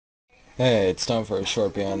Hey, it's time for a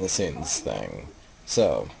short behind the scenes thing.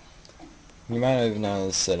 So, you might have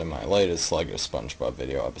noticed that in my latest LEGO Spongebob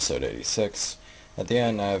video, episode 86, at the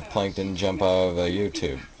end I have Plankton jump out of a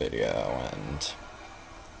YouTube video, and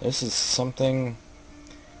this is something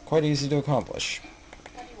quite easy to accomplish.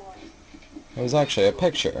 It was actually a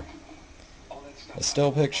picture, a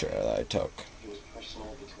still picture that I took.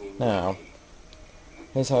 Now,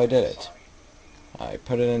 here's how I did it. I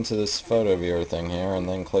put it into this photo viewer thing here, and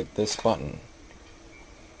then clicked this button.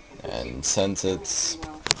 And since it's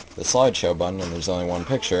the slideshow button and there's only one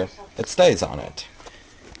picture, it stays on it.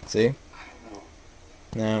 See?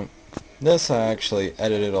 Now, this I actually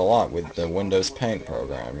edited a lot with the Windows Paint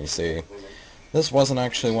program. You see, this wasn't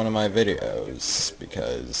actually one of my videos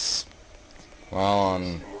because, well,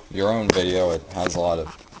 on your own video it has a lot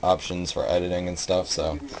of options for editing and stuff,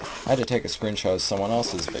 so I had to take a screenshot of someone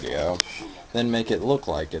else's video, then make it look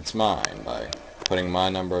like it's mine by putting my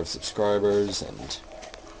number of subscribers, and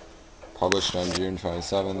published on June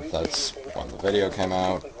 27th, that's when the video came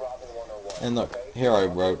out. And look, here I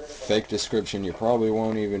wrote, fake description you probably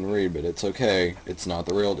won't even read, but it's okay, it's not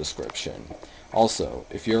the real description. Also,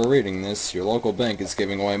 if you're reading this, your local bank is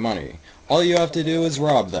giving away money. All you have to do is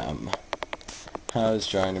rob them. I was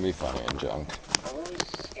trying to be funny and junk.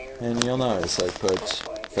 And you'll notice I put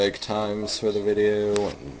fake times for the video,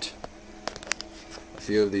 and a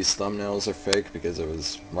few of these thumbnails are fake because it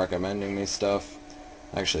was recommending me stuff.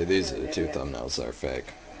 Actually, these are the two thumbnails that are fake.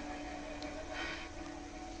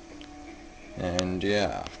 And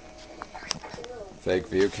yeah, fake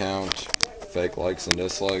view count, fake likes and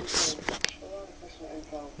dislikes.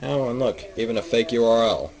 Oh, and look, even a fake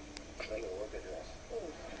URL.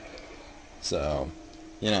 So,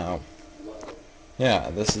 you know,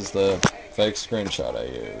 yeah, this is the fake screenshot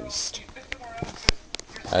I used.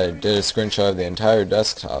 I did a screenshot of the entire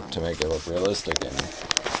desktop to make it look realistic,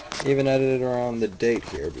 and even edited around the date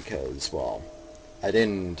here because, well, I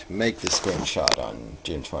didn't make the screenshot on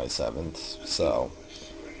June 27th, so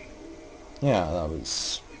yeah, that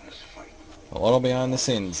was a little behind the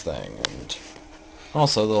scenes thing. And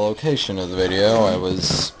also the location of the video, I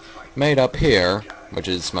was made up here, which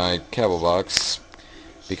is my cable box,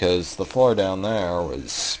 because the floor down there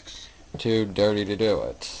was too dirty to do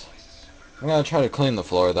it. I'm gonna try to clean the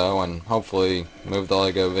floor though, and hopefully move the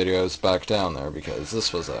LEGO videos back down there, because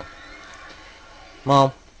this was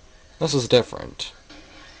well, this was different.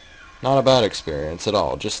 Not a bad experience at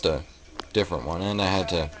all, just a different one, and I had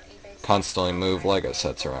to constantly move LEGO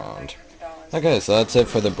sets around. Okay, so that's it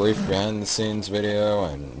for the brief behind the scenes video,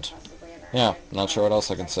 and yeah, not sure what else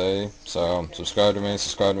I can say, so subscribe to me,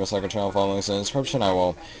 subscribe to my second channel, follow links in the description. I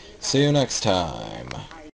will see you next time.